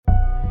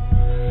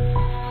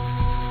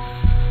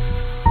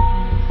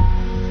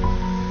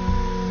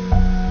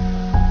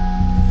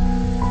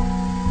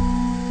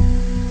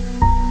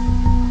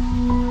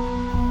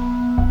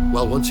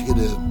once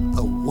again,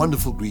 a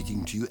wonderful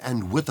greeting to you,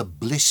 and with a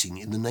blessing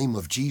in the name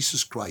of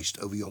Jesus Christ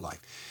over your life.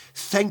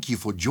 Thank you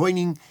for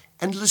joining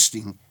and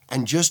listening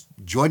and just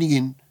joining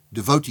in,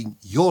 devoting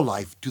your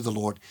life to the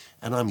Lord,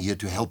 and I'm here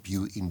to help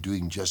you in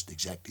doing just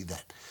exactly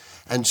that.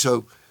 And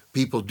so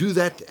people do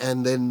that,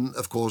 and then,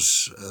 of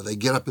course, they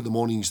get up in the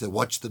mornings, they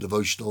watch the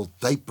devotional,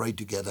 they pray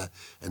together,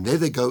 and there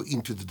they go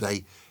into the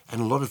day. And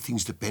a lot of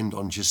things depend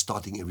on just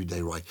starting every day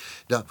right.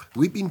 Now,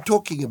 we've been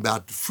talking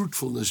about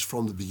fruitfulness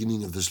from the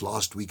beginning of this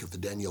last week of the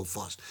Daniel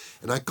fast.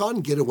 And I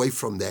can't get away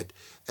from that.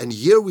 And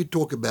here we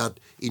talk about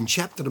in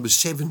chapter number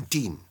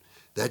 17,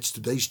 that's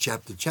today's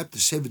chapter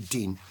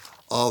 17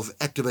 of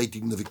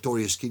Activating the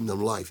Victorious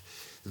Kingdom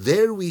Life.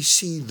 There we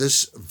see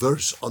this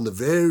verse on the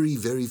very,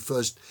 very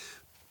first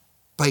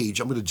page.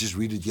 I'm going to just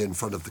read it here in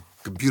front of the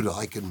computer.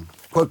 I can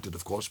quote it,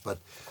 of course, but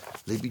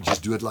let me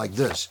just do it like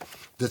this.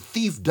 The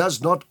thief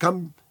does not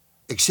come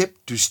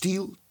except to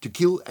steal, to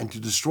kill, and to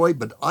destroy,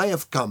 but I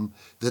have come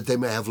that they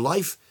may have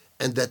life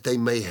and that they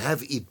may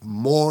have it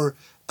more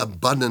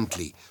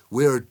abundantly.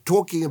 We're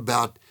talking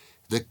about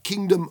the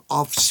kingdom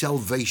of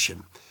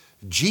salvation.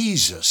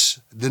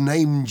 Jesus, the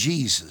name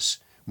Jesus,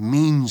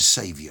 means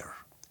Savior.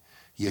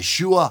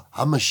 Yeshua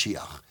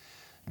HaMashiach,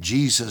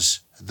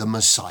 Jesus the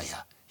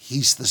Messiah.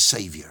 He's the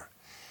Savior.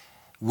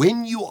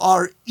 When you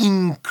are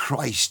in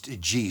Christ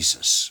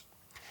Jesus,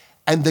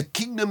 and the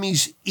kingdom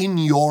is in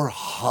your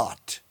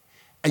heart,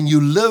 and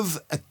you live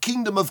a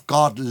kingdom of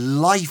God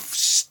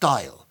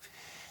lifestyle,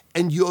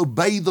 and you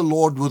obey the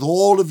Lord with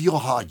all of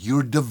your heart,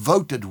 you're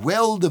devoted,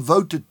 well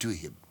devoted to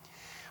Him.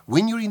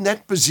 When you're in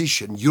that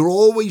position, you're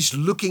always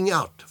looking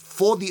out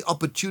for the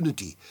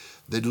opportunity.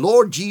 The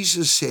Lord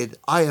Jesus said,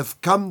 I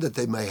have come that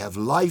they may have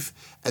life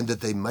and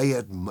that they may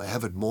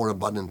have it more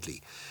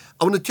abundantly.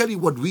 I want to tell you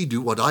what we do,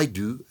 what I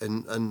do,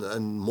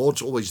 and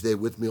Maud's always there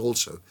with me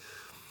also.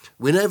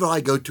 Whenever I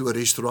go to a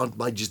restaurant,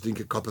 might just drink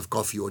a cup of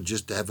coffee or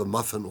just have a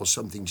muffin or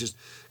something, just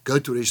go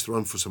to a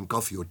restaurant for some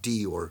coffee or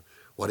tea or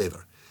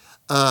whatever.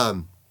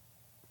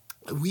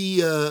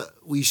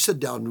 We sit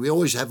down. We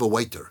always have a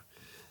waiter,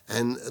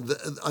 and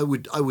I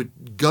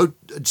would go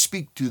and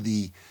speak to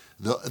the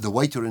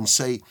waiter and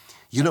say,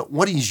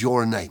 what is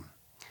your name?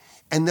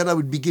 And then I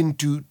would begin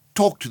to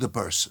talk to the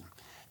person,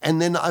 and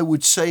then I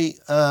would say,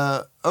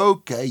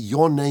 okay,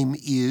 your name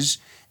is.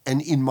 And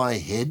in my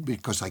head,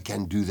 because I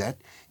can do that,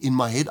 in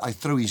my head I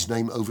throw his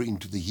name over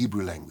into the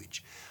Hebrew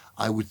language.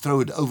 I would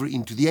throw it over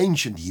into the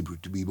ancient Hebrew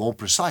to be more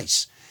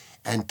precise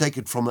and take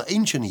it from an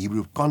ancient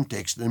Hebrew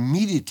context, and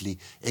immediately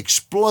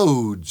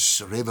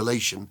explodes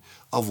revelation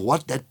of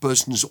what that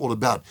person is all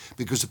about,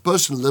 because the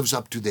person lives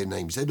up to their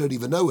names. They don't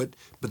even know it,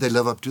 but they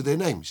live up to their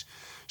names.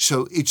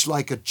 So it's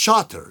like a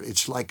charter,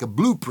 it's like a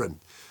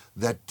blueprint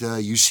that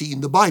you see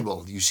in the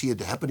Bible. You see it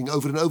happening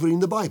over and over in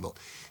the Bible.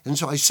 And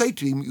so I say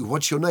to him,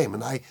 what's your name?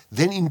 And I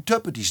then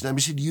interpret his name. I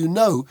said, do you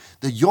know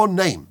that your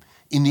name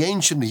in the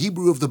ancient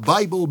Hebrew of the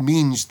Bible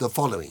means the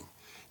following?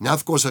 Now,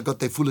 of course, I got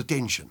their full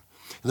attention.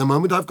 And the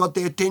moment I've got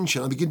their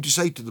attention, I begin to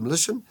say to them,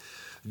 listen,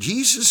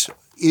 Jesus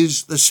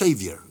is the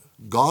Savior.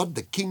 God,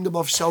 the kingdom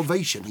of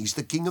salvation. He's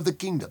the King of the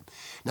kingdom.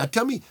 Now,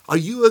 tell me, are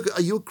you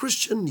a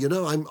Christian?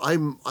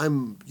 I'm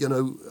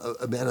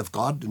a man of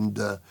God, and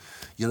are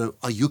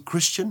you a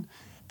Christian?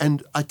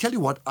 And I tell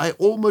you what, I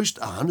almost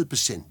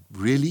 100%,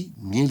 really,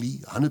 nearly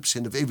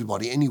 100% of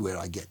everybody anywhere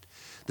I get,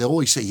 they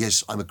always say,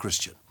 yes, I'm a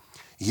Christian.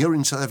 Here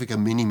in South Africa,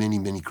 many, many,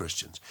 many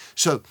Christians.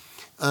 So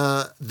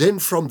then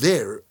from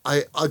there,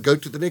 I go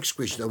to the next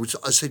question.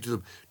 I say to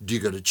them, do you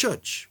go to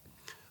church?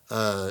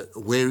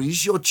 Where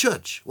is your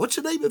church? What's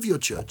the name of your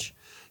church?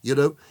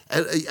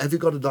 Have you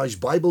got a nice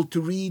Bible to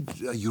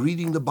read? Are you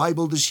reading the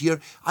Bible this year?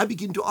 I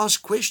begin to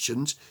ask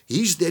questions.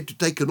 He's there to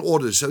take an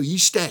order, so he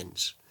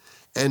stands.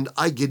 And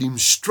I get him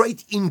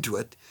straight into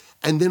it.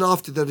 And then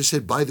after that, I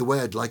said, by the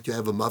way, I'd like to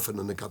have a muffin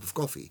and a cup of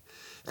coffee.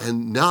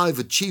 And now I've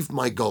achieved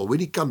my goal.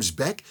 When he comes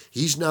back,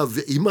 he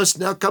must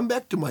now come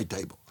back to my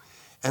table.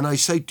 And I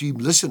say to him,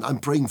 listen, I'm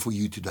praying for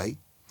you today.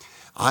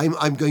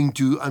 I'm going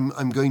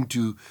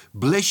to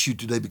bless you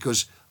today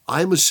because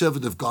I'm a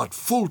servant of God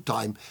full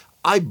time.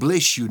 I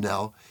bless you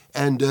now.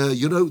 And,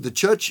 the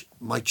church,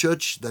 my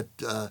church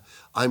that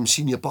I'm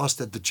senior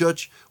pastor at the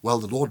church,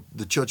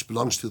 the church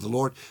belongs to the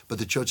Lord, but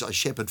the church I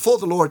shepherd for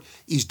the Lord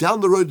is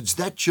down the road. It's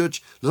that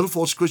church, Little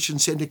Falls Christian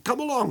Center. Come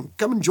along,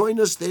 come and join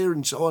us there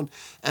and so on.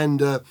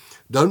 And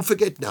don't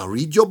forget now,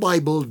 read your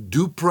Bible,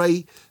 do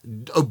pray,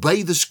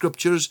 obey the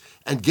scriptures,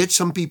 and get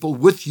some people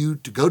with you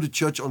to go to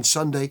church on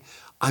Sunday.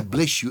 I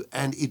bless you,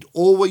 and it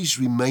always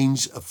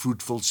remains a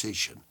fruitful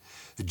session.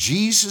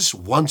 Jesus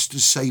wants to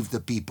save the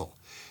people.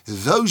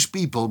 Those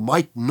people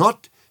might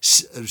not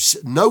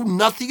know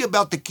nothing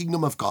about the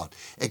kingdom of God,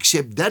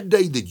 except that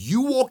day that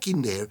you walk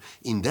in there,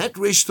 in that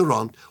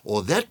restaurant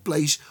or that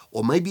place,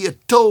 or maybe a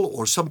till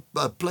or some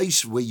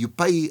place where you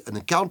pay an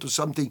account or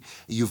something,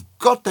 you've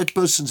got that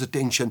person's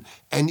attention,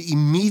 and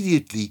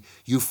immediately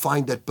you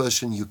find that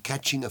person, you're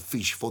catching a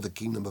fish for the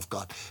kingdom of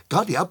God.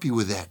 God help you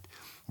with that.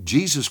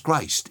 Jesus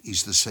Christ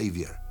is the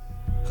Savior.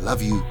 I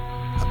love you.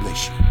 I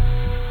bless you.